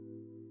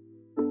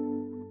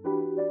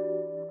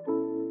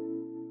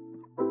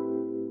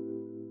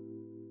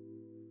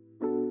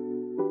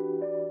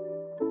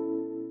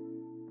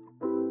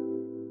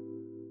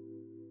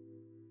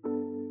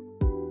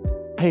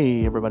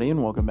Hey, everybody,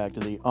 and welcome back to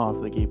the Off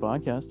the Key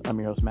podcast. I'm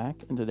your host,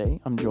 Mac, and today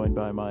I'm joined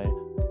by my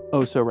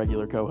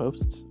oh-so-regular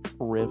co-hosts,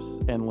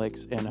 Riffs and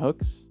Licks and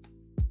Hooks,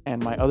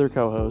 and my other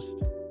co-host.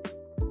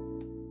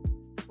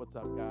 What's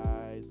up,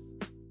 guys?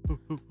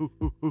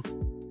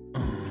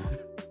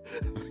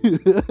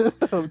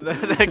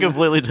 That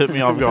completely took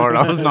me off guard.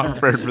 I was not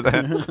prepared for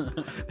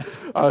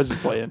that. I was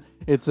just playing.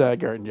 It's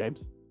Garrett and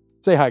James.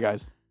 Say hi,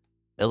 guys.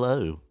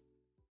 Hello.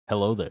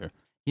 Hello there.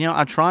 You know,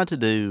 I tried to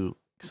do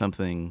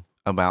something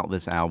about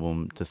this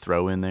album to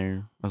throw in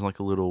there. I was like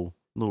a little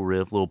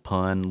riff, little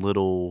pun,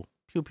 little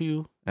pew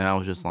pew, and I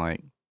was just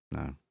like,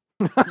 no,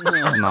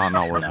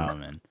 not worth No, it.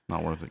 man.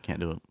 Not worth it. Can't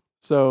do it.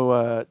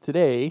 So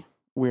today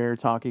we're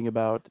talking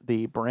about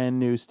the brand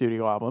new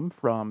studio album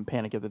from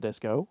Panic at the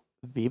Disco,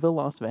 Viva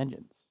Las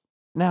Vengeance.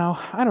 Now,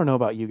 I don't know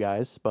about you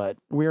guys, but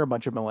we're a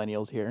bunch of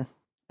millennials here,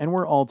 and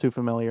we're all too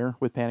familiar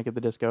with Panic at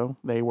the Disco.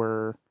 They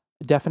were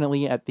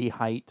definitely at the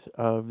height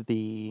of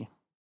the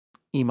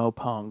emo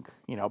punk,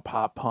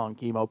 pop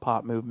punk, emo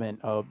pop movement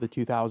of the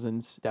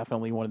 2000s.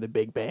 Definitely one of the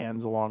big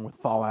bands, along with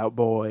Fall Out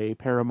Boy,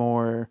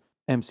 Paramore,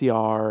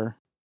 MCR.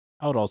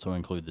 I would also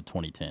include the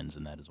 2010s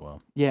in that as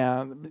well.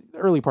 Yeah, the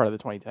early part of the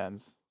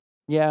 2010s.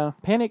 Yeah,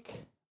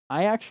 Panic,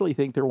 I actually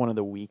think they're one of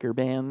the weaker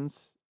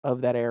bands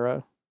of that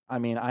era. I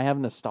mean, I have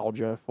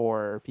nostalgia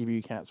for Fever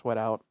You Can't Sweat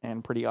Out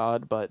and Pretty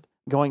Odd, but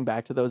going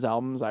back to those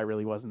albums, I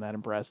really wasn't that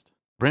impressed.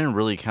 Brandon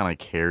really kind of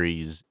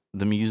carries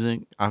the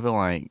music. I feel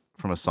like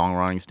from a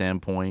songwriting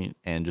standpoint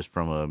and just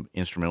from an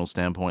instrumental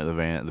standpoint,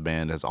 the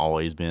band has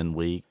always been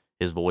weak.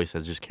 His voice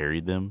has just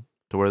carried them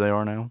to where they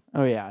are now.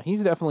 Oh yeah,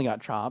 he's definitely got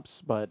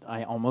chops, but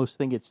I almost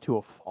think it's to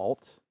a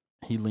fault.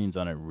 He leans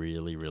on it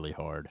really, really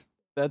hard.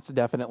 That's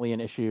definitely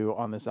an issue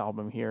on this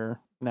album here.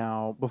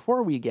 Now,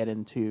 before we get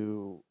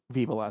into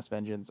Viva Las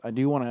Vengeance, I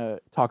do want to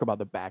talk about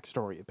the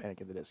backstory of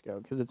Panic at the Disco,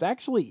 because it's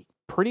actually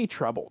pretty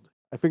troubled.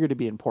 I figured it'd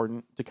be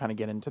important to kind of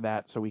get into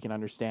that so we can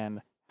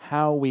understand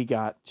how we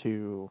got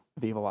to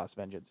Viva Las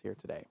Vengeance here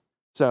today.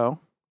 So,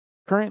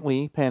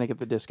 currently, Panic at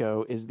the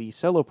Disco is the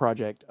solo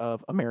project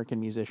of American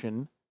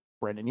musician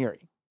Brendan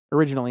Urie.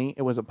 Originally,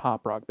 it was a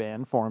pop rock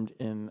band formed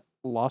in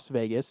Las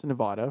Vegas,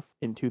 Nevada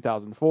in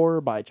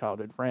 2004 by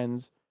childhood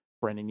friends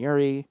Brendan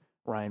Urie,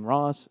 Ryan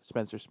Ross,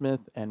 Spencer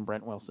Smith, and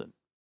Brent Wilson.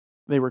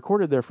 They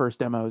recorded their first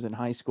demos in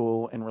high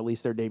school and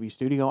released their debut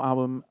studio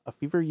album, A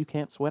Fever You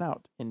Can't Sweat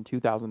Out, in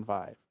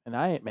 2005. And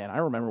I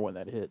remember when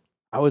that hit.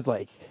 I was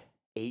like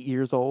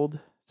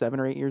 7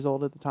 or 8 years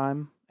old at the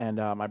time. And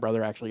my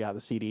brother actually got the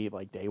CD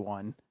like day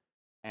one.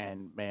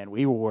 And man,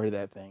 we wore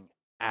that thing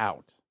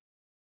out.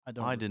 I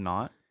did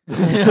not.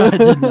 I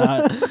did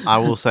not. I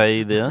will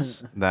say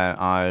this,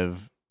 that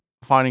I've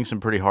fighting some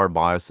pretty hard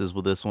biases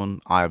with this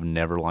one. I've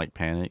never liked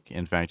Panic.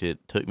 In fact, it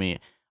took me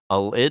a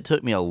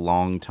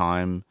long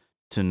time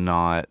to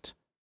not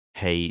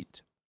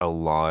hate a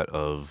lot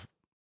of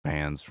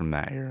bands from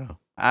that era.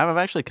 I've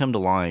actually come to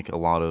like a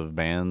lot of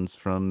bands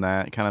from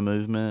that kind of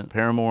movement.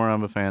 Paramore,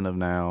 I'm a fan of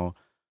now.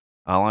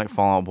 I like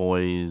Fall Out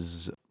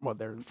Boy's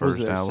Their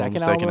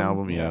second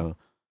album, yeah.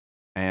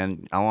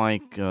 And I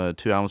like 2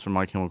 albums from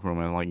My Chemical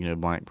Romance,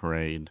 like, Black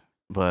Parade.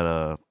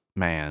 But,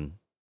 man,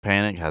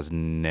 Panic has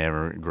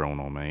never grown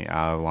on me.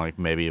 I like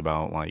maybe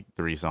about like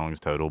 3 songs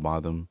total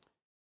by them.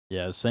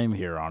 Yeah, same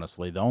here,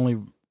 honestly. The only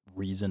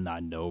reason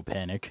I know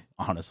Panic,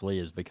 honestly,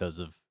 is because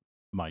of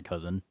my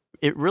cousin.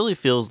 It really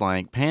feels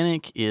like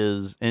Panic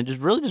is, and just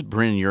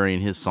Brendan Urie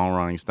and his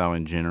songwriting style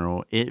in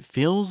general, it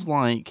feels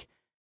like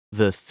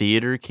the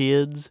theater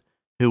kids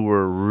who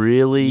were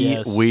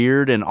really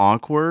weird and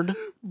awkward,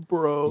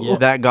 bro,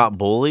 that got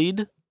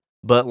bullied.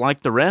 But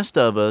like the rest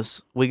of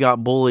us, we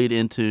got bullied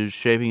into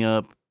shaping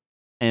up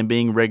and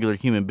being regular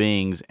human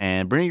beings,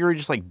 and Brendan Urie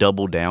just like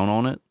doubled down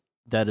on it.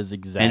 That is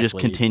exactly. And just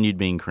continued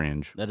being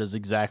cringe. That is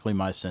exactly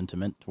my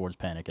sentiment towards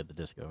Panic at the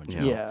Disco in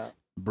general. Yeah.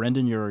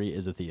 Brendan Urie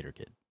is a theater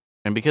kid.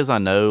 And because I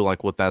know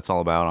like what that's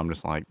all about, I'm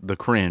just like, the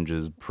cringe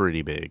is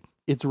pretty big.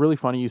 It's really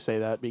funny you say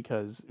that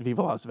because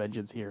Viva Las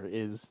Vengeance here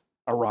is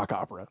a rock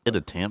opera. It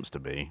attempts to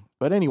be.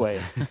 But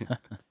anyway,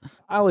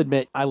 I'll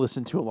admit I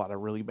listened to a lot of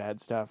really bad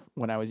stuff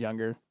when I was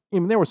younger. I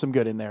mean, there was some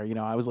good in there.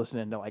 I was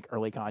listening to like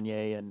early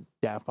Kanye and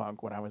Daft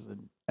Punk when I was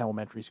in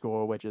elementary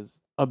school, which is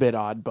a bit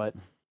odd, but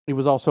it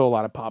was also a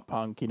lot of pop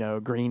punk,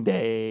 Green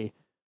Day,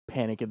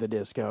 Panic at the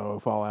Disco,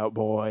 Fall Out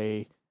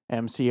Boy,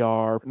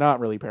 MCR,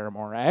 not really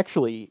Paramore.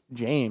 Actually,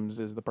 James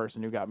is the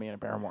person who got me into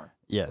Paramore.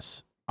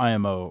 Yes,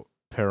 IMO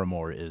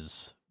Paramore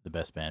is the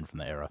best band from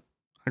the era.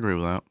 I agree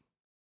with that.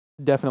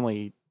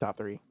 Definitely top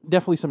 3.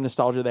 Definitely some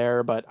nostalgia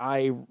there, but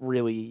I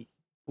really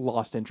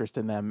lost interest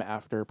in them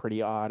after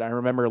Pretty Odd. I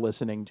remember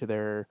listening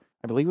to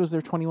I believe it was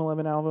their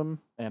 2011 album,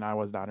 and I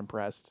was not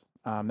impressed.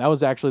 That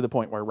was actually the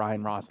point where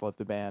Ryan Ross left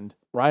the band.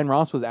 Ryan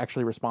Ross was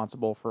actually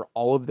responsible for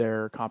all of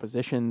their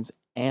compositions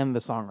and the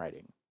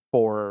songwriting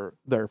for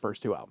their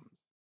first 2 albums.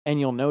 And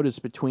you'll notice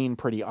between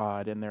Pretty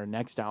Odd and their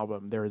next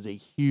album, there is a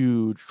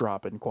huge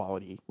drop in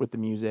quality with the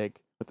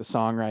music, with the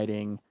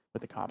songwriting,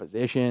 with the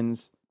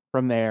compositions.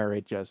 From there,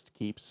 it just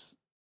keeps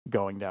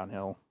going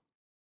downhill.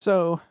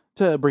 So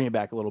to bring it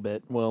back a little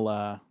bit,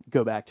 we'll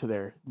go back to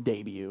their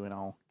debut, and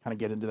I'll kind of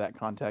get into that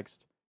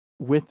context.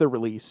 With the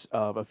release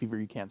of A Fever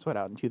You Can't Sweat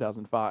Out in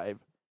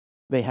 2005,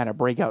 they had a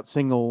breakout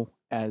single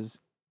as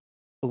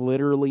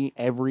literally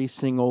every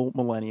single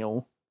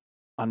millennial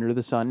under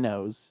the sun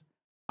knows,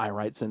 I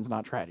Write Sins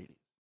Not Tragedies.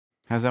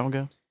 How's that one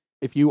go?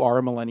 If you are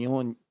a millennial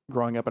and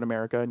growing up in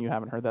America and you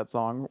haven't heard that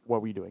song,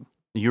 what were you doing?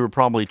 You were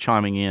probably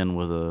chiming in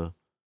with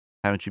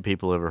haven't you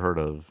people ever heard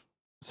of?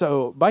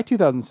 So by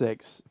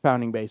 2006,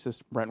 founding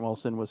bassist Brent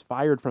Wilson was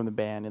fired from the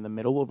band in the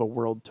middle of a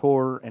world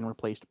tour and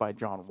replaced by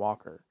John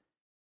Walker.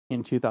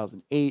 In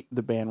 2008,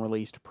 the band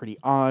released Pretty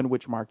Odd,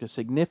 which marked a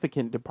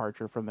significant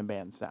departure from the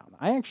band's sound.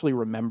 I actually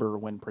remember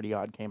when Pretty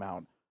Odd came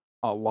out,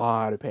 a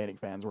lot of Panic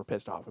fans were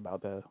pissed off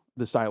about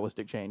the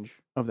stylistic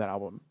change of that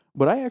album.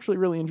 But I actually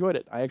really enjoyed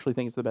it. I actually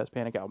think it's the best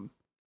Panic album.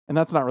 And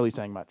that's not really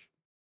saying much.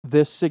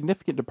 This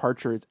significant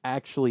departure is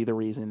actually the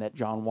reason that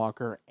John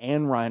Walker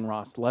and Ryan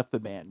Ross left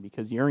the band,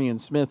 because Uri and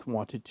Smith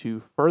wanted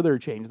to further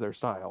change their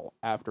style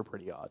after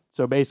Pretty Odd.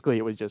 So basically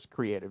it was just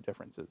creative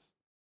differences.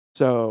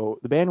 So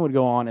the band would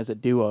go on as a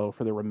duo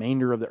for the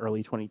remainder of the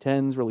early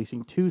 2010s,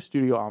 releasing 2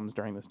 studio albums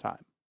during this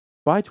time.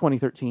 By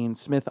 2013,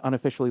 Smith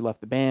unofficially left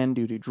the band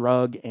due to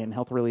drug and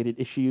health-related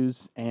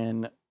issues,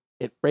 and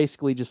it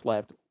basically just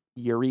left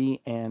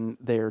Uri and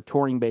their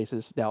touring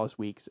bassist, Dallas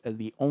Weeks, as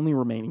the only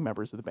remaining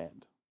members of the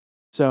band.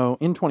 So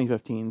in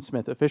 2015,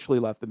 Smith officially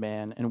left the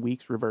band, and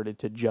Weeks reverted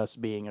to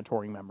just being a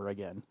touring member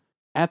again.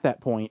 At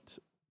that point,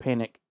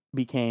 Panic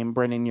became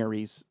Brendan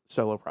Urie's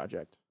solo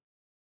project.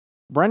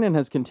 Brendan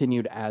has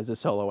continued as a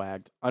solo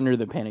act under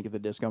the Panic at the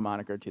Disco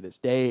moniker to this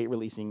day,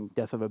 releasing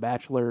Death of a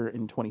Bachelor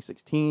in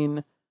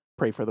 2016,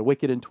 Pray for the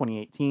Wicked in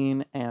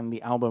 2018, and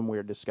the album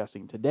we're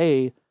discussing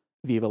today,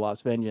 Viva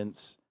Las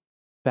Vengeance,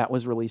 that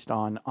was released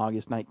on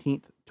August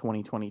 19th,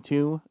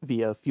 2022,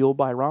 via Fueled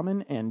by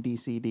Ramen and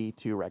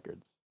DCD2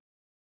 Records.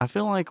 I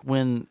feel like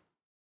when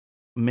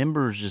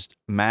members just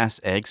mass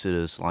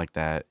exodus like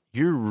that,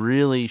 you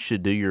really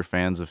should do your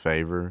fans a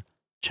favor.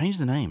 Change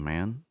the name,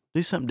 man.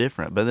 Do something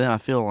different. But then I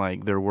feel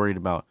like they're worried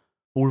about,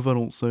 what if I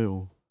don't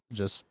sell?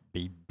 Just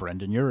be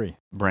Brendan Urie.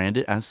 Brand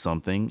it as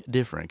something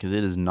different, because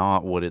it is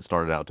not what it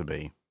started out to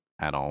be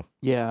at all.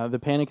 Yeah, the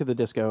Panic at the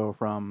Disco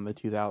from the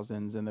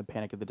 2000s and the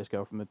Panic at the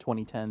Disco from the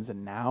 2010s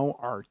and now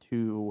are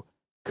 2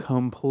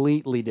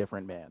 completely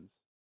different bands.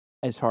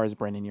 As far as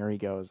Brendan Urie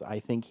goes, I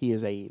think he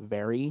is a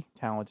very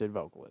talented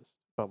vocalist.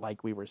 But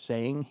like we were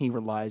saying, he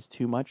relies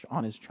too much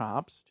on his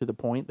chops to the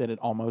point that it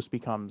almost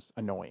becomes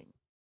annoying.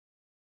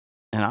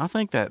 And I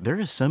think that there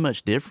is so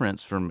much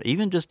difference from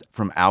even just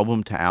from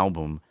album to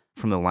album,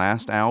 from the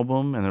last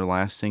album and their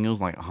last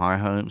singles like High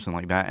Hopes and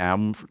like that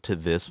album to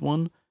this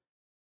one.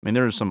 I mean,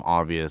 there are some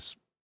obvious,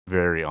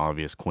 very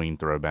obvious Queen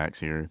throwbacks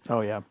here.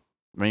 Oh, yeah.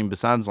 I mean,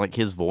 besides like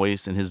his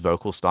voice and his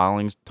vocal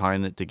stylings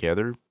tying it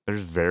together,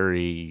 there's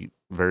very,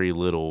 very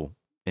little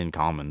in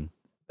common.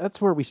 That's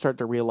where we start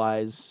to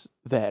realize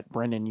that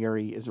Brendan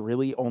Urie is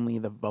really only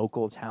the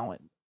vocal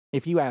talent.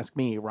 If you ask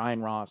me,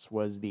 Ryan Ross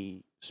was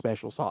the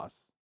special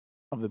sauce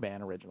of the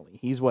band originally.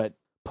 He's what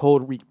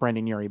pulled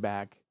Brendan Urie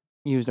back,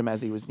 used him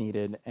as he was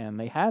needed, and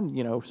they had,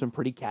 some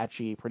pretty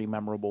catchy, pretty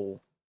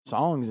memorable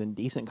songs and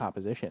decent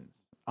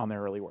compositions on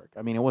their early work.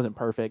 I mean, it wasn't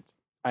perfect.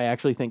 I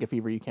actually think A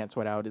Fever You Can't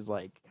Sweat Out is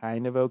like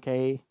kind of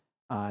okay.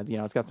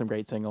 It's got some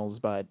great singles,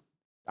 but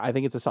I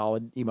think it's a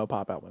solid emo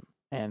pop album.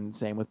 And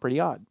same with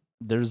Pretty Odd.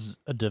 There's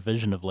a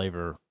division of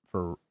labor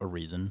for a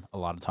reason a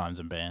lot of times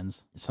in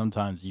bands.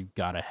 Sometimes you've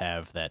got to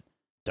have that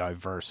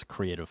diverse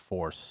creative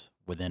force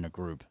within a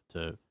group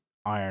to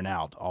iron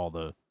out all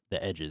the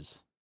edges.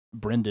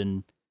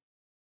 Brendan,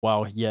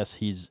 while yes,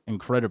 he's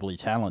incredibly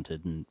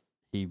talented and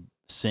he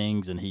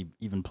sings and he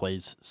even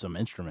plays some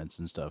instruments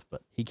and stuff,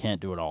 but he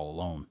can't do it all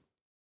alone.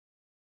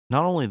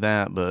 Not only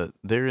that, but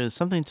there is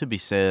something to be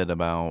said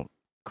about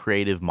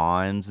creative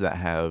minds that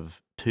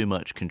have too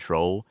much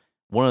control.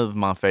 One of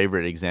my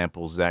favorite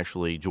examples is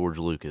actually George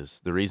Lucas.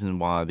 The reason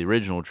why the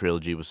original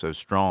trilogy was so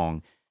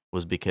strong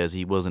was because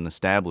he wasn't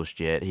established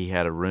yet. He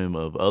had a room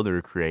of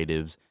other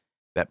creatives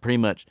that pretty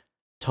much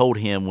told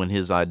him when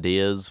his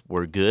ideas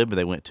were good, but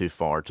they went too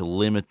far, to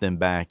limit them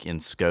back in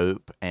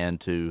scope and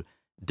to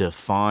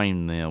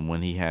define them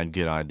when he had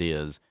good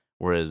ideas.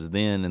 Whereas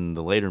then in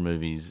the later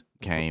movies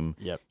came,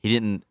 Yep.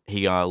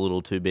 he got a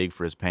little too big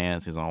for his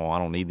pants. He's like, oh, I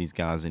don't need these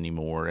guys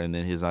anymore. And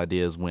then his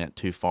ideas went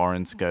too far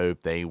in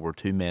scope. They were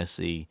too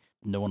messy.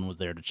 No one was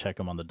there to check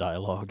him on the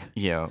dialogue.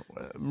 Yeah.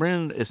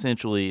 Brendan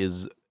essentially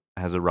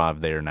has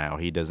arrived there now.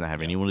 He doesn't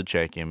have anyone to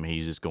check him.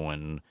 He's just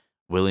going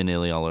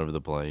willy-nilly all over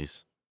the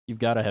place. You've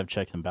got to have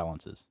checks and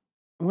balances.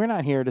 We're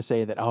not here to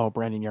say that,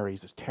 Brendan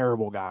Urie's this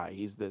terrible guy.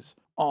 He's this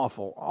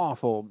awful,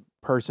 awful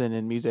person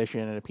and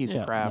musician and a piece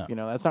of crap.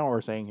 No. That's not what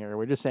we're saying here.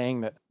 We're just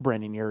saying that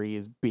Brendan Urie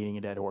is beating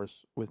a dead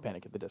horse with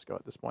Panic at the Disco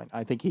at this point.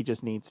 I think he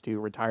just needs to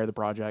retire the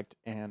project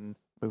and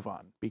move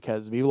on,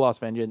 because Viva Las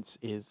Vengeance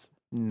is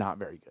not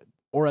very good.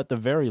 Or at the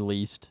very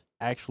least,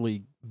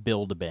 actually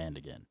build a band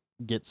again.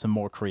 Get some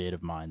more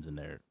creative minds in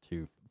there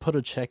to put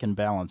a check and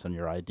balance on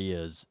your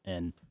ideas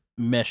and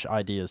mesh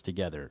ideas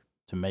together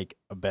to make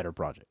a better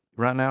project.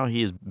 right now,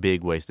 he is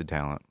big wasted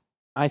talent.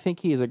 I think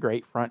he is a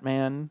great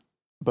frontman,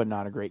 but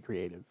not a great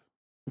creative.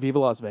 Viva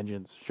Las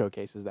Vengeance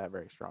showcases that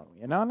very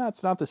strongly. And now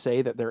that's not to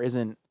say that there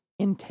isn't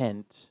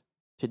intent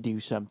to do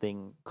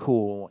something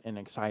cool and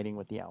exciting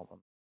with the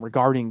album.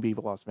 Regarding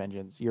Viva Las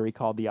Vengeance, Yuri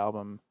called the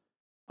album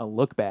a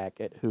look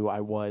back at who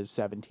I was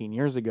 17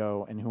 years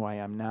ago and who I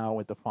am now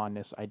with the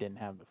fondness I didn't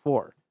have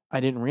before. I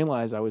didn't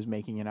realize I was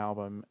making an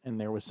album, and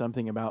there was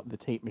something about the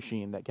tape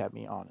machine that kept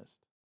me honest.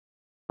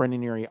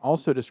 Brendan Urie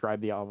also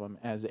described the album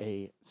as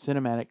a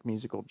cinematic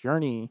musical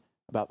journey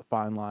about the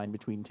fine line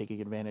between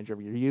taking advantage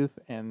of your youth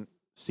and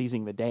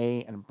seizing the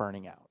day and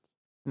burning out.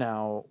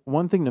 Now,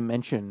 one thing to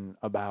mention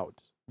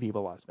about Viva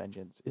Las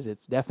Vengeance is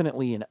it's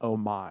definitely an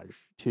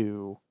homage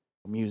to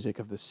music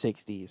of the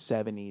 60s,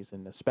 70s,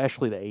 and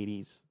especially the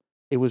 80s.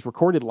 It was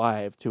recorded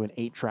live to an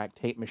 8-track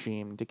tape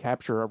machine to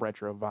capture a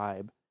retro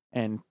vibe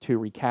and to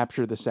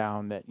recapture the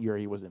sound that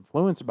Yuri was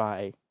influenced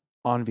by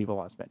on Viva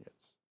Las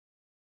Vengeance.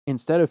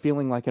 Instead of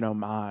feeling like an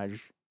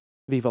homage,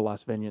 Viva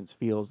Las Vengeance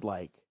feels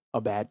like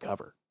a bad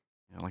cover.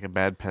 Yeah, like a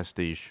bad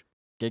pastiche.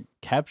 It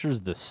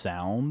captures the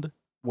sound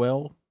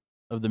well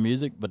of the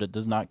music, but it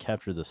does not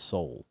capture the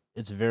soul.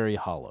 It's very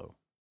hollow.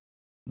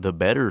 The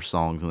better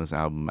songs on this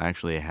album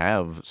actually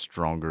have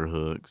stronger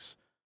hooks.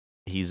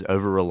 He's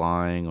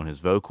over-relying on his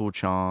vocal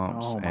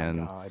chops, Oh my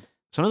and God.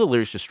 some of the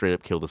lyrics just straight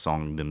up kill the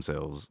song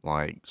themselves.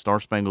 Like Star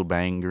Spangled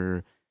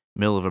Banner,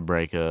 Middle of a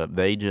Breakup,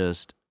 they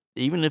just,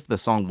 even if the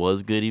song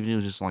was good, even if it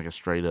was just like a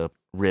straight up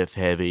riff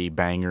heavy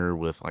banger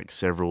with like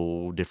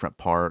several different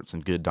parts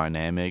and good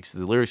dynamics,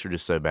 the lyrics are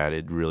just so bad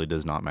it really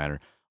does not matter.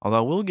 Although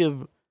I will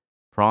give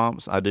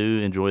prompts, I do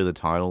enjoy the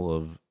title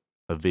of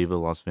Viva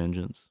Las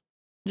Vengeance.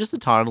 Just the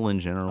title in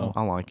general,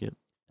 I like it.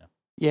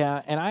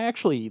 Yeah, and I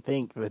actually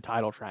think the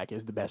title track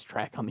is the best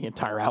track on the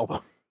entire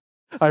album.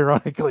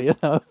 Ironically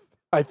enough,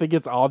 I think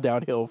it's all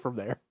downhill from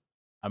there.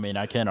 I mean,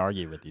 I can't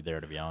argue with you there,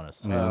 to be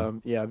honest.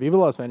 Yeah. Viva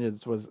Las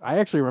Vengeance was, I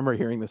actually remember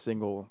hearing the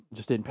single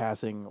just in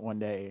passing one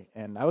day,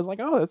 and I was like,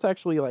 oh, that's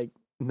actually like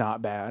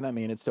not bad. I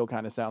mean, it still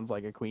kind of sounds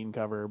like a Queen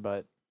cover,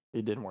 but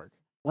it didn't work.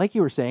 Like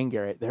you were saying,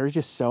 Garrett, there's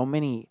just so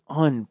many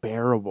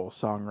unbearable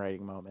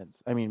songwriting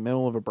moments. I mean,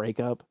 middle of a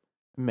breakup,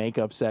 make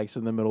up sex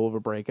in the middle of a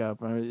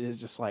breakup. I mean, it's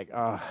just like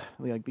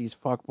these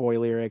fuckboy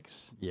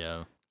lyrics.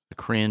 Yeah. The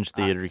cringe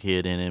theater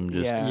kid in him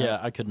just Yeah.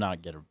 I could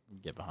not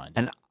get behind it.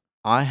 And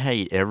I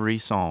hate every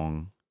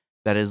song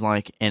that is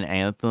like an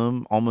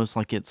anthem, almost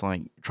like it's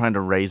like trying to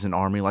raise an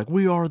army, like,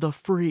 we are the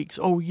freaks,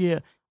 oh yeah.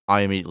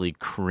 I immediately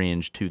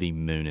cringe to the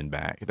moon and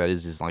back. That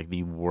is just like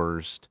the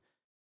worst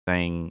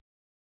thing.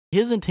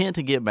 His intent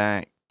to get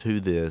back to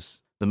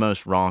this, the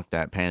most rock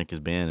that Panic has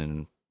been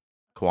in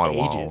quite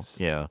a Ages.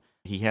 while. Yeah.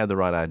 He had the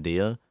right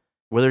idea.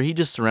 Whether he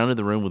just surrounded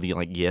the room with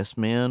like yes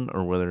men,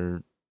 or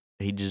whether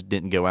he just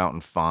didn't go out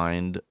and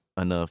find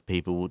enough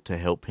people to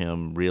help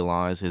him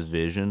realize his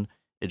vision,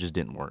 it just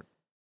didn't work.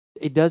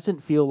 It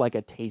doesn't feel like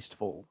a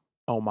tasteful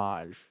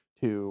homage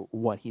to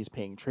what he's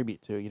paying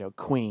tribute to,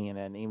 Queen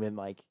and even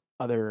like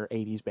other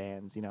 80s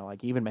bands,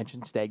 like he even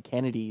mentions Dead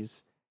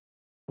Kennedys.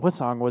 What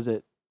song was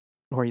it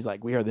where he's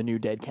like, we are the new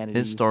Dead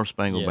Kennedys? It's Star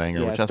Spangled Banner,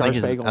 Yeah, which I Star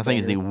think Spangled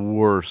is the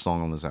worst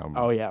song on this album.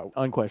 Oh, yeah,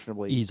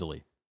 unquestionably.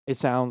 Easily. It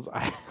sounds,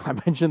 I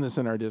mentioned this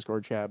in our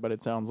Discord chat, but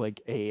it sounds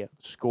like a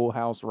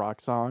schoolhouse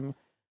rock song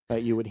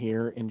that you would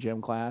hear in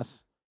gym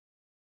class.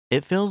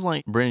 It feels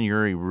like Brendan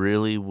Urie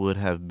really would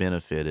have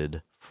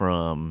benefited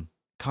from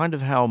kind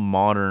of how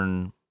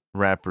modern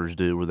rappers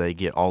do, where they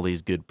get all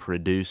these good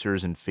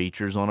producers and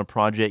features on a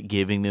project,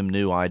 giving them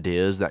new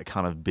ideas that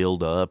kind of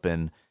build up,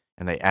 and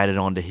they added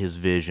on to his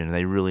vision.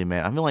 They really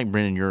made, I feel like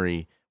Brendan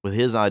Urie, with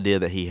his idea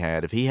that he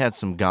had, if he had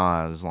some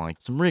guys like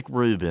some Rick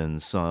Rubin,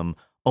 some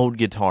old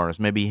guitarists,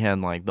 maybe he had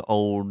like the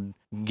old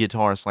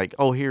guitarist, like,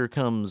 oh, here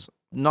comes,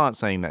 not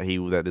saying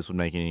that this would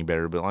make it any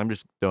better, but I'm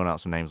just throwing out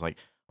some names like,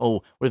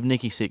 oh, what if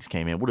Nikki Sixx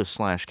came in? What if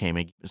Slash came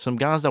in? Some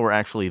guys that were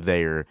actually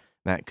there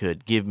that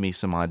could give me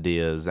some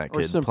ideas that Or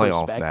could some play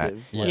off that.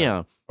 perspective.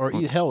 Yeah. Or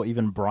hell,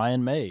 even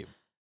Brian May.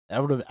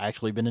 That would have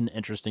actually been an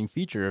interesting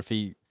feature if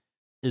he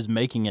is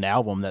making an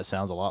album that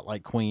sounds a lot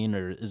like Queen,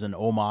 or is an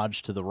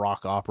homage to the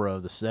rock opera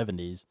of the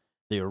 70s,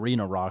 the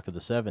arena rock of the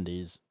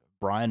 70s.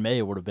 Brian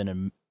May would have been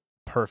a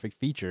perfect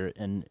feature,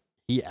 and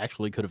he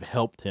actually could have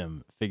helped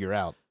him figure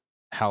out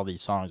how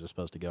these songs are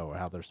supposed to go or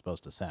how they're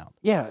supposed to sound.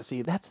 Yeah,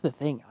 see, that's the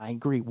thing. I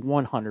agree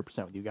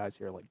 100% with you guys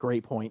here. Like,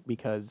 great point,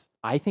 because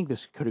I think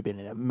this could have been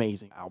an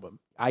amazing album.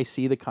 I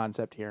see the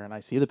concept here, and I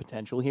see the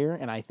potential here,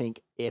 and I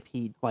think if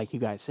he, like you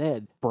guys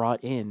said,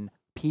 brought in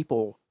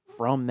people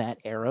from that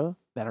era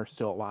that are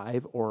still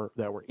alive or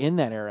that were in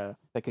that era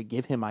that could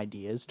give him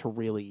ideas to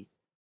really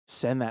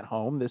send that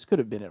home, this could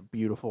have been a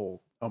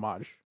beautiful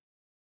homage.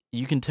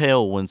 You can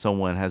tell when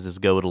someone has this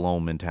go it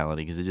alone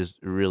mentality, because it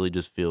really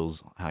just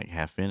feels like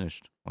half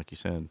finished, like you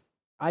said.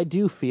 I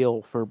do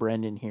feel for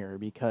Brendan here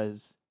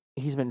because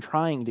he's been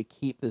trying to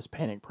keep this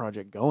Panic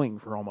project going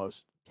for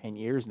almost 10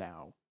 years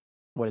now.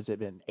 What has it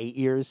been? 8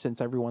 years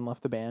since everyone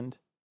left the band?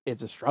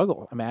 It's a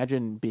struggle.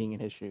 Imagine being in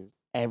his shoes.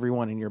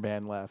 Everyone in your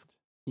band left.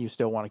 You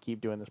still want to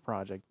keep doing this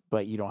project,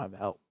 but you don't have the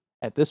help.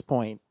 At this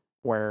point,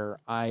 where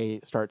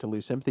I start to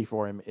lose sympathy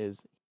for him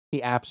is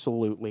he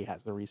absolutely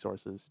has the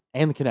resources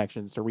and the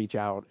connections to reach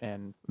out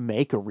and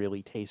make a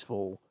really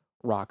tasteful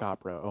rock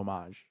opera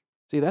homage.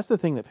 See, that's the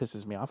thing that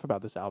pisses me off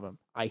about this album.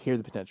 I hear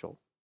the potential.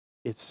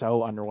 It's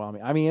so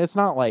underwhelming. I mean, it's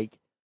not like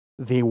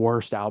the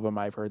worst album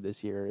I've heard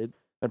this year.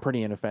 They're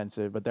pretty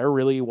inoffensive, but there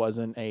really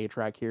wasn't a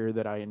track here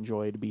that I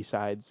enjoyed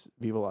besides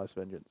Viva Las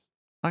Vengeance.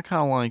 I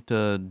kind of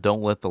liked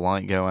Don't Let the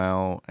Light Go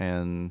Out,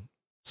 and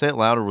Say It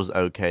Louder was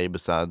okay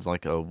besides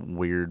like a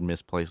weird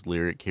misplaced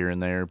lyric here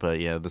and there. But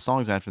yeah, the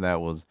songs after that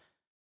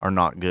are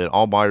not good.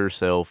 All By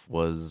Yourself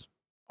was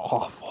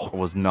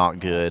Awful. not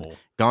good. Awful.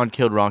 God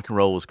Killed Rock and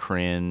Roll was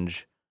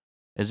cringe.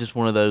 It's just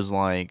one of those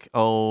like,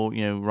 oh,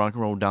 rock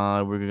and roll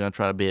died. We're gonna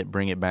try to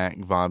bring it back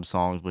vibe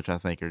songs, which I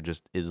think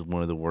is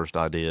one of the worst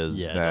ideas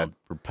that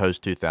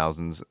post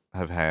 2000s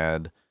have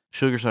had.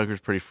 Sugar Sucker's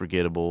pretty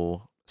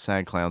forgettable.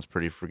 Sad Clown's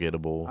pretty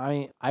forgettable.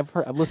 I've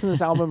listened to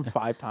this album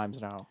 5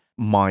 times now.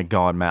 My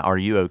God, Matt, are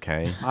you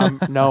okay?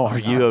 No, are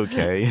you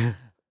okay?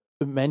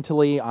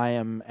 Mentally, I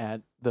am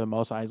at the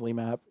Mos Eisley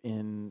map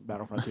in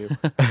Battlefront 2.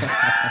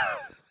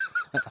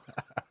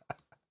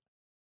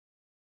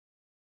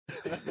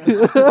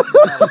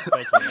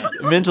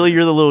 Mentally,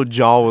 you're the little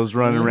Jawas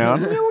running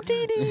around.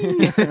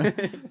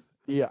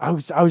 Yeah, I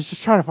was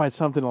just trying to find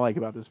something to like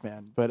about this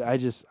band, but I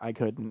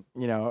couldn't.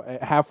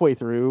 Halfway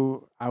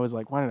through, I was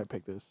like, why did I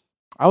pick this?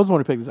 I was the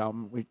one to pick this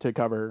album to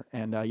cover,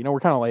 and we're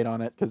kind of late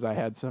on it because I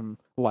had some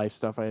life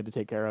stuff I had to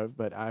take care of.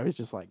 But I was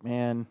just like,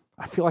 man,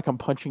 I feel like I'm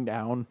punching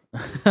down.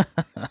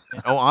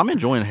 Oh, I'm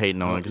enjoying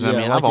hating on it because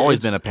I've always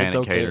been a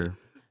Panic hater.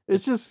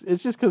 It's just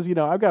because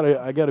I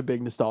got a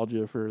big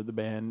nostalgia for the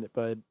band,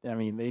 but I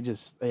mean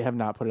they have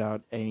not put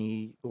out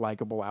any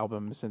likable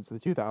albums since the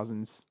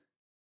 2000s.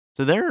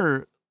 So there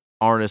are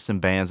artists and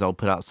bands that'll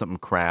put out something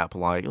crap,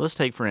 like let's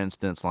take for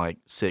instance like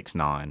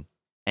 6ix9ine,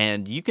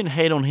 and you can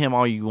hate on him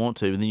all you want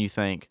to, and then you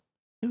think,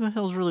 who the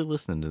hell's really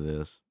listening to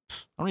this? I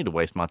don't need to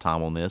waste my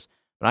time on this.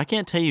 But I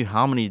can't tell you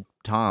how many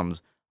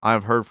times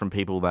I've heard from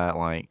people that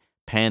like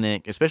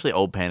Panic, especially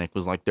old Panic,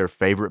 was like their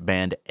favorite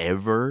band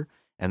ever,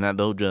 and that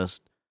they'll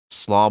just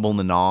slob on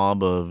the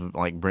knob of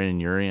like Brendan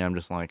Urie. I'm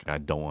just like, I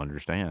don't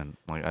understand.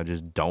 Like, I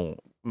just don't.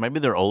 Maybe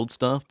they're old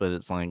stuff, but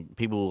it's like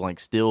people like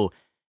still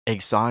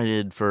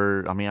excited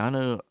for. I mean, I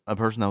know a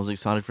person that was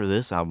excited for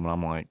this album, and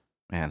I'm like,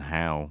 man,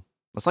 how?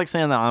 It's like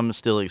saying that I'm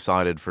still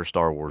excited for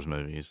Star Wars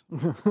movies.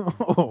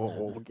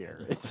 Oh,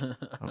 Garrett.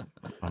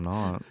 I'm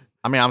not.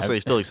 I mean, I'm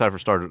still excited for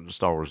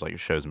Star Wars like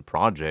shows and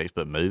projects,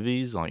 but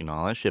movies, like,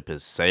 no, that ship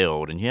has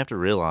sailed, and you have to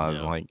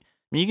realize, like, I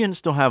mean, you can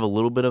still have a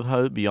little bit of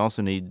hope, but you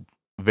also need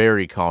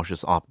very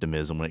cautious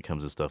optimism when it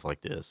comes to stuff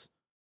like this.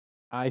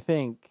 I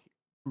think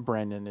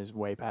Brendan is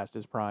way past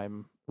his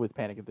prime with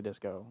Panic at the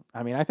Disco.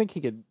 I mean, I think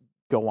he could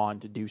go on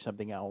to do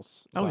something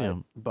else.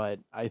 But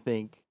I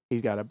think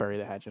he's got to bury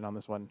the hatchet on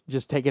this one.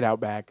 Just take it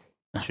out back.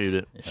 Shoot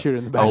it. Shoot it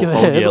in the back of the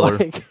head. Yeller.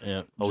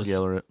 Old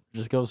Yeller it.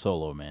 Just go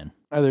solo, man.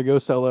 Either go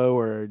solo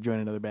or join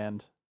another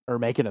band or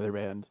make another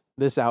band.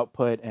 This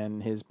output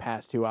and his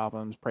past 2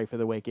 albums, Pray for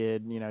the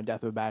Wicked,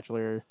 Death of a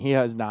Bachelor, he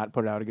has not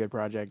put out a good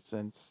project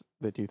since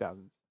the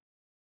 2000s.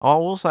 I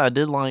will say I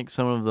did like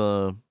some of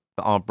the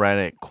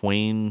operatic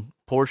Queen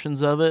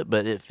portions of it,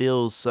 but it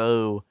feels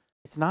so...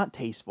 It's not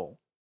tasteful.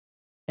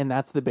 And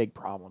that's the big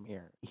problem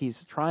here.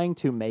 He's trying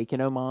to make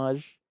an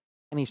homage,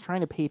 and he's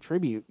trying to pay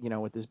tribute,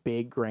 with this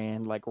big,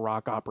 grand, like,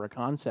 rock opera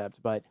concept,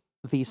 but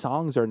these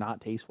songs are not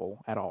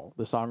tasteful at all.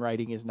 The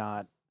songwriting is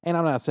not... And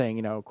I'm not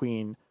saying,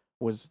 Queen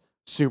was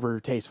super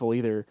tasteful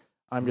either.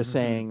 I'm just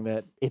saying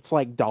that it's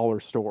like dollar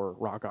store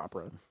rock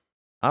opera.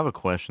 I have a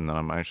question that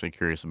I'm actually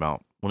curious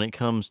about. When it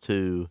comes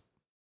to,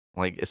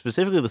 like,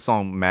 specifically the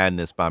song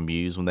Madness by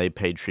Muse, when they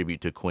paid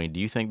tribute to Queen, do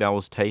you think that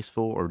was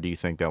tasteful, or do you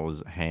think that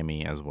was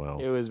hammy as well?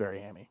 It was very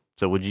hammy.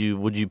 So would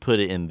you put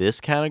it in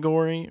this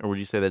category, or would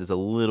you say that it's a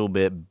little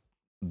bit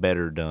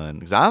better done?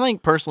 Because I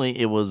think personally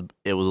it was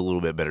a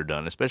little bit better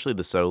done, especially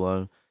the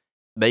solo.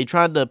 They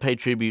tried to pay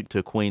tribute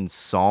to Queen's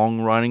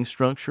songwriting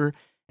structure,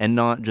 and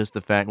not just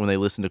the fact when they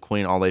listened to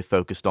Queen, all they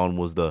focused on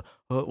was the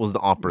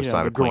opera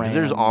side of Queen. Because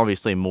there's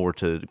obviously more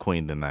to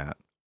Queen than that.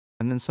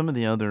 And then some of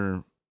the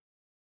other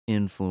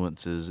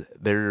influences,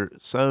 they're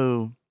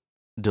so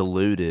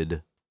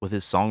diluted with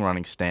his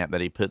songwriting stamp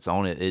that he puts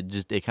on it.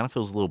 It kind of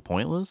feels a little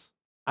pointless.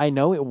 I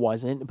know it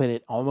wasn't, but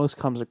it almost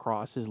comes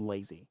across as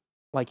lazy.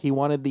 Like he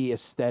wanted the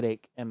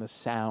aesthetic and the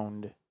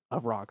sound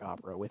of rock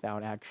opera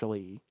without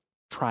actually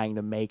trying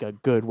to make a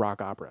good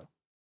rock opera.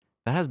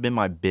 That has been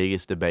my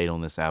biggest debate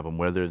on this album,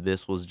 whether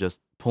this was just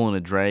pulling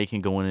a Drake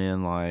and going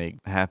in like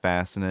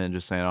half-assing it and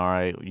just saying, all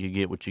right, you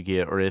get what you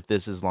get, or if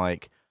this is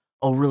like,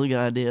 oh, really good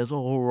ideas, oh,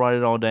 we'll write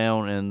it all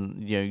down,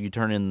 and you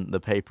turn in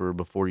the paper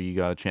before you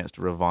got a chance to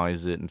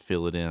revise it and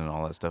fill it in and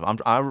all that stuff.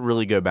 I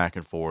really go back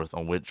and forth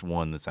on which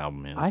one this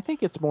album is. I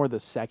think it's more the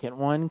second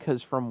one,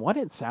 because from what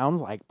it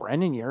sounds like,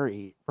 Brendan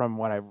Urie, from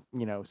what I've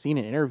seen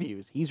in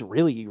interviews, he's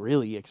really,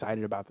 really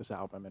excited about this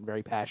album and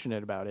very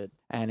passionate about it.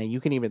 And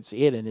you can even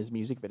see it in his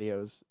music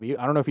videos.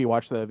 I don't know if you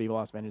watched the Viva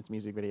Las Vengeance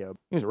music video.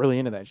 He was really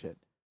into that shit.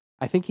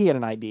 I think he had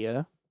an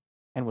idea,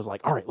 and was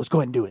like, all right, let's go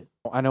ahead and do it.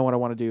 I know what I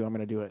want to do. I'm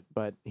going to do it.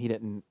 But he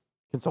didn't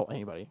consult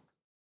anybody.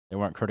 They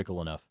weren't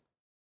critical enough.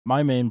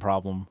 My main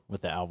problem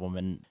with the album,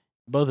 and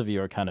both of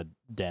you are kind of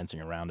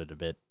dancing around it a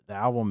bit, the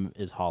album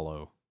is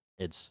hollow.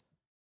 It's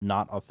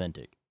not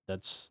authentic.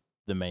 That's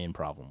the main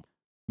problem.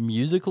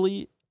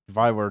 Musically, if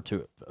I were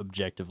to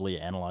objectively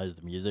analyze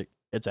the music,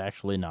 it's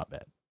actually not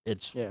bad.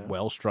 It's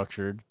well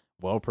structured,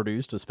 well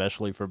produced,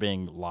 especially for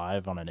being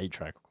live on an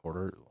 8-track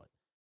recorder.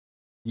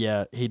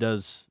 Yeah, he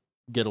does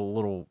get a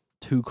little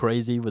too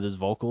crazy with his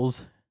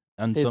vocals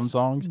on some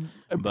songs.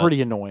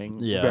 Pretty annoying.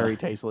 Yeah. Very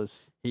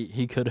tasteless.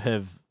 He could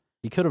have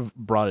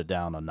brought it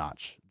down a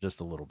notch just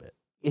a little bit.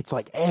 It's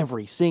like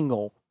every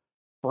single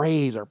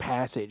phrase or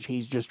passage,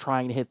 he's just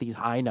trying to hit these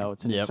high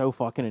notes, and it's so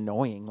fucking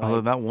annoying. Like,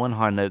 although that one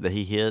high note that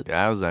he hit,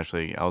 I was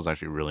actually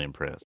really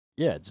impressed.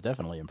 Yeah, it's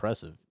definitely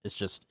impressive. It's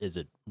just, is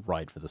it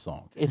right for the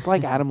song? It's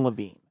like Adam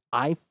Levine.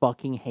 I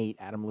fucking hate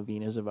Adam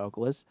Levine as a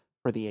vocalist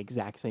for the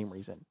exact same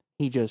reason.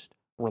 He just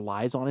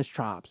relies on his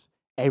chops.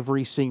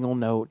 Every single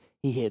note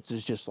he hits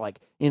is just like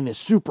in this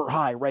super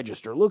high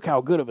register. Look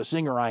how good of a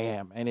singer I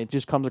am. And it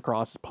just comes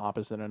across as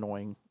pompous and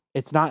annoying.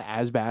 It's not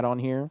as bad on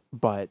here,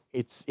 but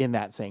it's in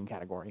that same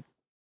category.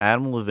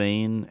 Adam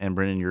Levine and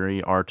Brendan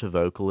Urie are to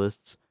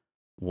vocalists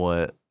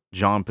what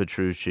John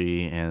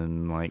Petrucci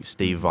and like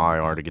Steve Vai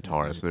are to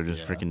guitarists. They're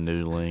just freaking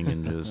noodling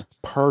and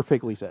just...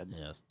 Perfectly said.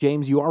 Yes.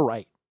 James, you are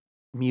right.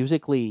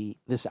 Musically,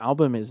 this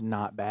album is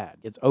not bad.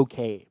 It's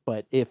okay.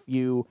 But if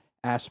you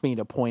ask me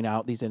to point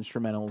out these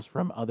instrumentals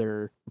from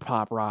other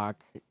pop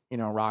rock,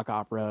 rock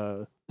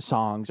opera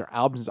songs or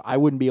albums, I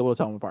wouldn't be able to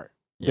tell them apart.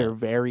 Yeah. They're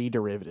very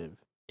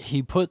derivative.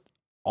 He put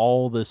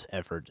all this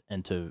effort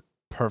into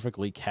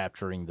perfectly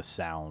capturing the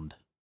sound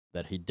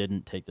that he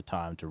didn't take the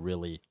time to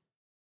really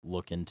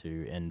look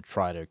into and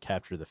try to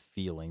capture the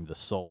feeling, the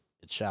soul.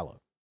 It's shallow.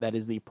 That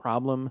is the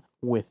problem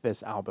with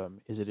this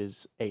album, is it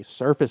is a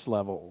surface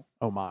level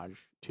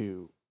homage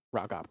to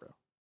rock opera.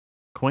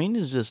 Queen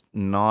is just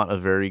not a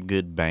very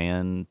good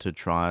band to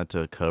try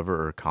to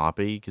cover or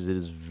copy, because it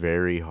is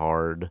very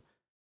hard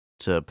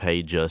to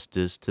pay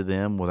justice to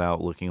them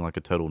without looking like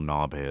a total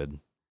knobhead.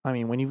 I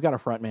mean, when you've got a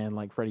frontman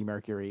like Freddie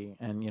Mercury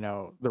and,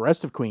 the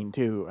rest of Queen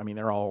too, I mean,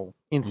 they're all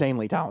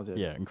insanely talented.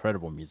 Yeah,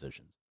 incredible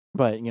musicians.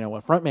 But, a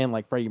frontman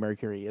like Freddie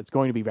Mercury, it's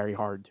going to be very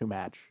hard to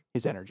match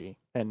his energy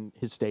and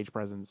his stage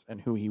presence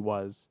and who he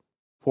was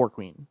for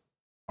Queen.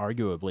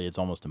 Arguably, it's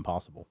almost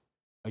impossible.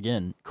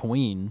 Again,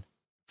 Queen,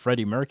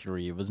 Freddie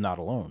Mercury was not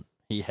alone.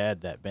 He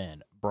had that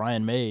band.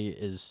 Brian May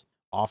is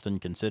often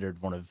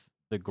considered one of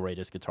the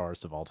greatest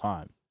guitarists of all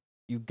time.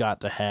 You've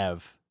got to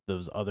have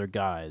those other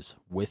guys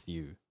with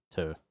you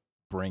to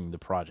bring the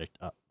project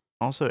up.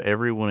 Also,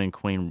 everyone in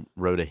Queen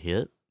wrote a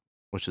hit,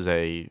 which is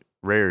a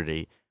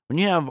rarity. When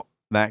you have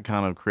that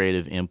kind of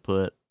creative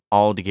input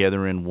all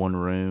together in one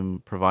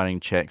room,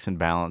 providing checks and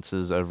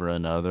balances over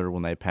another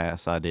when they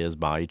pass ideas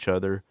by each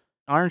other,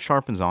 iron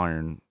sharpens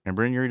iron, and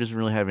Brendan Urie doesn't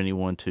really have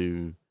anyone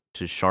to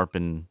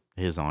sharpen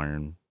his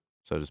iron,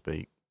 so to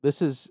speak.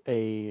 This is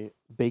a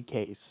big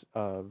case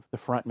of the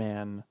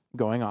frontman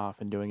going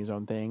off and doing his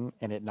own thing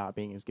and it not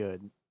being as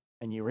good,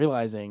 and you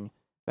realizing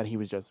that he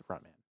was just a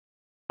frontman.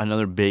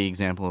 Another big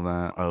example of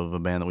that, of a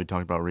band that we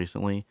talked about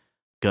recently,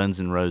 Guns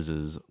N'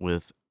 Roses,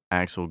 with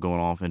Axl going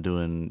off and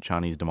doing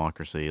Chinese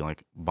Democracy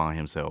like by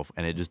himself,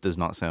 and it just does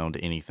not sound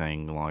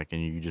anything like,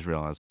 and you just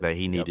realize that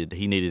he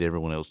needed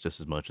everyone else just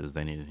as much as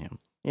they needed him.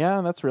 Yeah,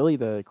 and that's really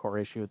the core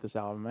issue with this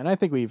album, and I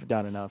think we've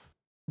done enough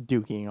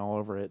duking all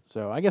over it,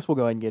 so I guess we'll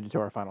go ahead and get into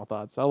our final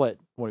thoughts. I'll let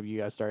one of you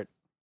guys start.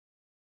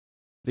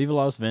 Viva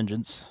Las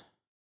Vengeance.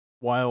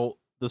 While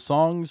the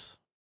songs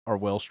are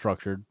well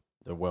structured,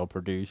 they're well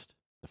produced,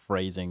 the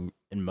phrasing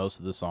in most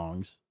of the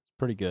songs is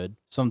pretty good.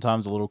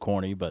 Sometimes a little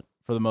corny, but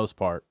for the most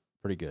part,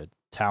 pretty good.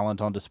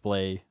 Talent on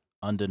display,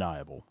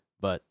 undeniable.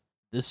 But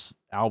this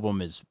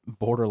album is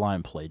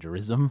borderline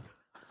plagiarism.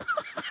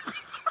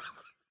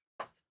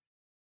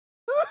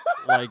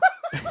 Like,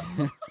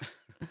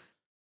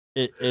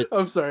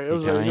 I'm sorry.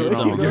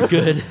 You're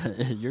good.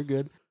 You're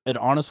good. It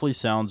honestly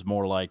sounds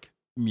more like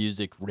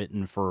music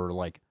written for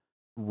like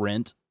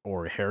Rent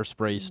or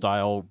Hairspray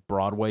style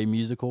Broadway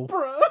musical.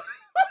 Bro.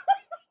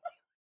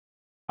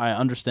 I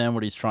understand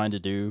what he's trying to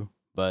do,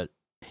 but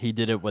he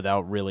did it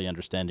without really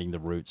understanding the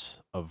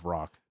roots of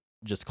rock,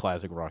 just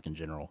classic rock in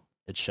general.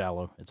 It's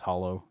shallow, it's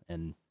hollow,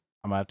 and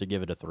I'm going to have to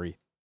give it a 3.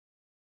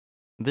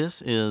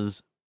 This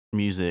is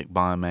music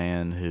by a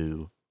man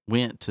who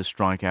went to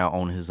strike out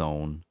on his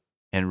own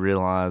and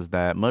realized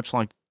that, much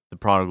like the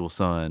prodigal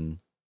son,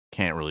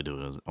 can't really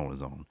do it on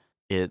his own.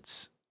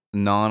 It's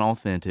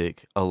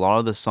non-authentic. A lot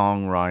of the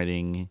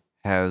songwriting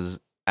has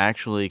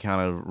actually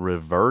kind of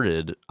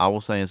reverted, I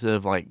will say, instead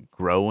of like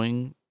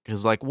growing.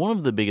 Because like one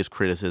of the biggest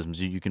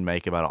criticisms you can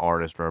make about an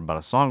artist or about a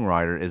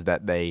songwriter is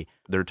that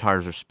their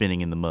tires are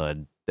spinning in the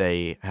mud.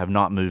 They have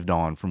not moved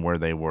on from where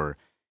they were.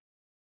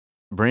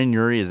 Brendan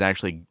Urie is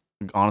actually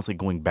honestly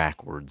going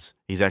backwards.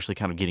 He's actually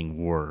kind of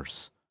getting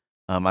worse.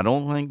 I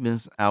don't think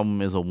this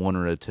album is a 1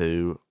 or a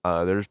 2.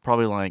 There's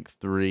probably like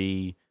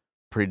 3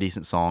 pretty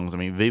decent songs. I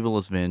mean, Viva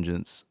Las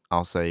Vengeance,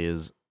 I'll say,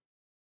 is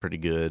pretty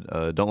good.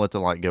 Don't Let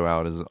the Light Go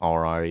Out is all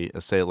right.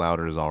 Say It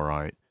Louder is all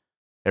right.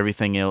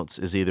 Everything else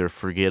is either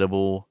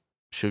forgettable,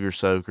 Sugar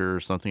Soaker,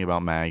 Something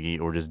About Maggie,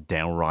 or just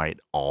downright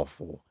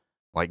awful,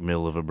 like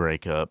Middle of a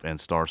Breakup and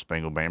Star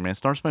Spangled Banner. Man,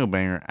 Star Spangled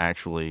Banner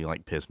actually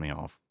like pissed me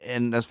off.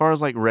 And as far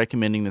as like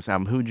recommending this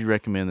album, who would you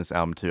recommend this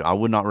album to? I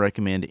would not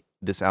recommend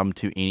this album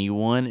to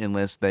anyone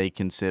unless they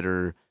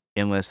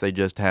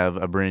just have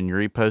a Brennan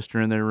Urie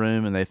poster in their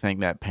room and they think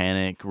that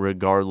Panic,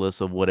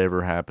 regardless of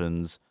whatever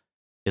happens,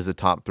 is a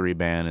top 3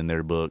 band in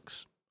their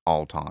books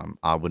all time.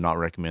 I would not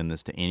recommend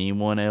this to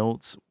anyone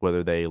else,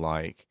 whether they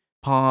like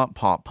pop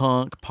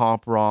punk,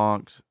 pop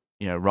rock,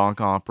 rock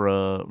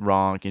opera,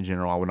 rock in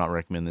general. I would not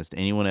recommend this to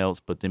anyone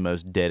else but the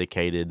most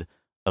dedicated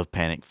of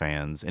Panic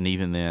fans. And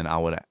even then, I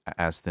would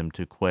ask them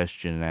to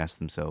question and ask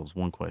themselves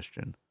one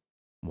question: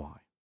 why?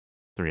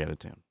 3 out of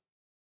 10.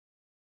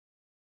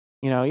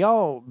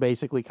 Y'all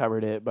basically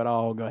covered it, but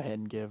I'll go ahead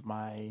and give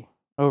my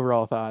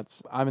overall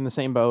thoughts. I'm in the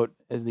same boat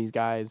as these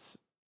guys.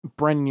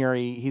 Brendan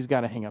Urie, he's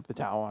got to hang up the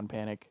towel on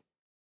Panic.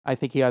 I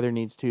think he either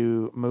needs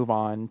to move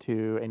on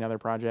to another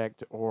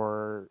project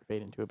or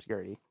fade into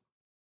obscurity.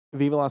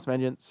 Viva Las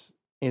Vengeance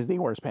is the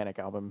worst Panic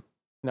album,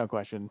 no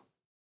question.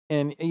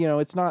 And,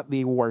 it's not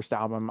the worst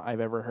album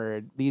I've ever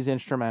heard. These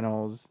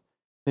instrumentals,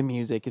 the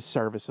music is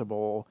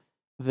serviceable.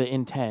 The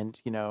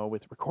intent,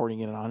 with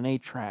recording it on an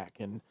 8-track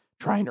and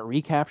trying to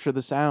recapture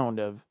the sound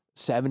of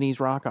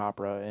 70s rock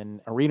opera and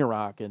arena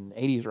rock and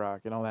 80s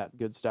rock and all that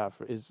good stuff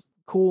is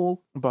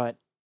cool, but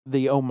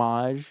the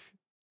homage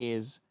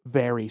is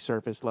very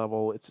surface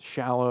level. It's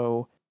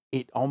shallow.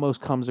 It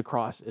almost comes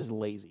across as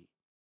lazy.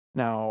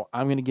 Now,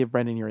 I'm going to give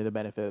Brendan Urie the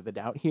benefit of the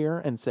doubt here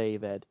and say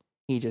that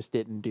he just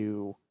didn't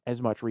do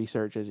as much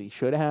research as he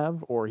should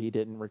have, or he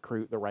didn't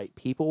recruit the right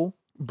people.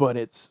 But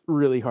it's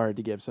really hard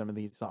to give some of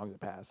these songs a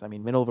pass. I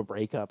mean, Middle of a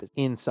Breakup is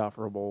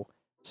insufferable.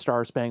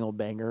 Star Spangled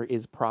Banner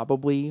is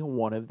probably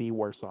one of the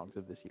worst songs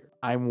of this year.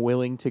 I'm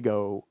willing to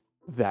go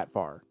that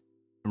far.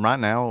 Right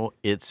now,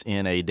 it's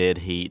in a dead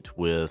heat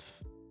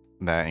with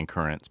that and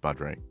Currents by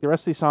Drake. The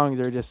rest of these songs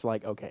are just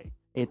like, okay,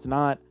 it's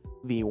not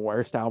the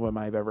worst album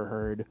I've ever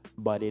heard,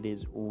 but it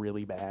is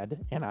really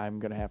bad, and I'm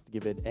going to have to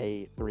give it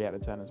a 3 out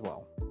of 10 as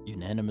well.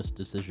 Unanimous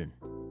decision.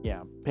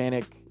 Yeah,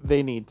 Panic,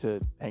 they need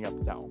to hang up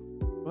the towel.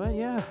 But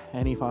yeah,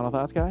 any final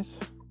thoughts, guys?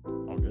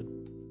 All good.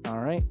 All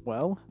right,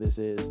 well, this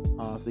is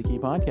Off the Key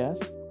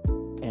Podcast,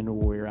 and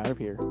we're out of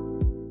here.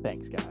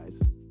 Thanks,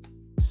 guys.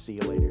 See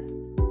you later.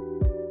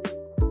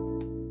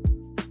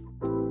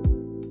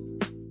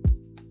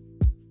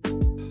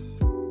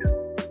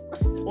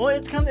 Well,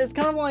 it's kind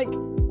of like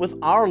with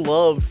our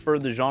love for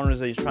the genres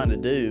that he's trying to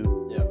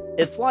do. Yeah.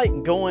 It's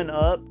like going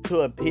up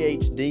to a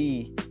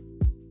PhD.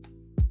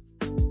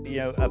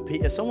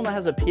 Someone that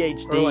has a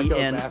PhD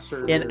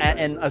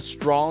in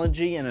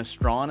astrology and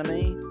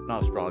astronomy,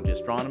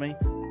 astronomy,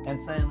 and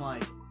saying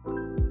like,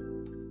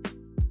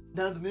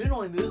 no, the moon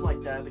only moves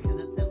like that because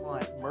it's in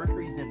like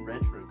Mercury's in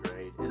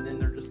retrograde, and then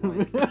they're just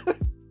like,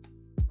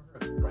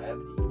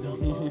 gravity.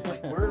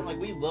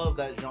 We love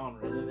that genre,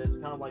 and then it's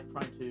kind of like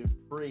trying to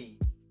preach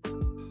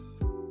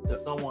to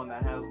someone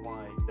that has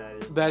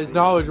that is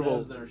knowledgeable.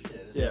 Knows their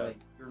shit. It's like,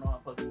 you're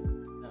not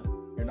fucking.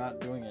 No. You're not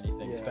doing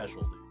anything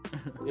special,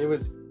 dude. It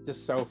was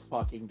just so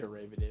fucking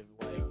derivative.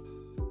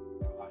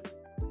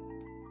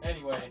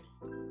 Anyway.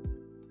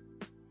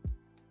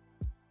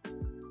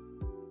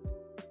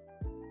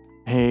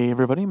 Hey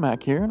everybody,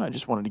 Mac here, and I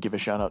just wanted to give a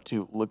shout out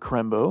to La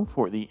Crembo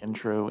for the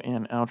intro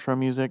and outro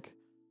music.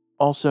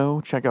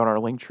 Also, check out our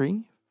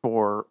Linktree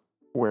for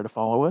where to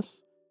follow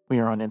us. We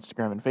are on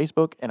Instagram and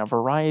Facebook and a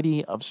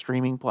variety of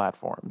streaming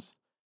platforms.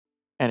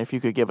 And if you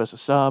could give us a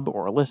sub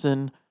or a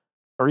listen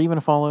or even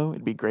a follow,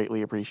 it'd be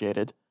greatly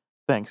appreciated.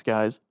 Thanks,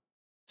 guys.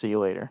 See you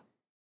later.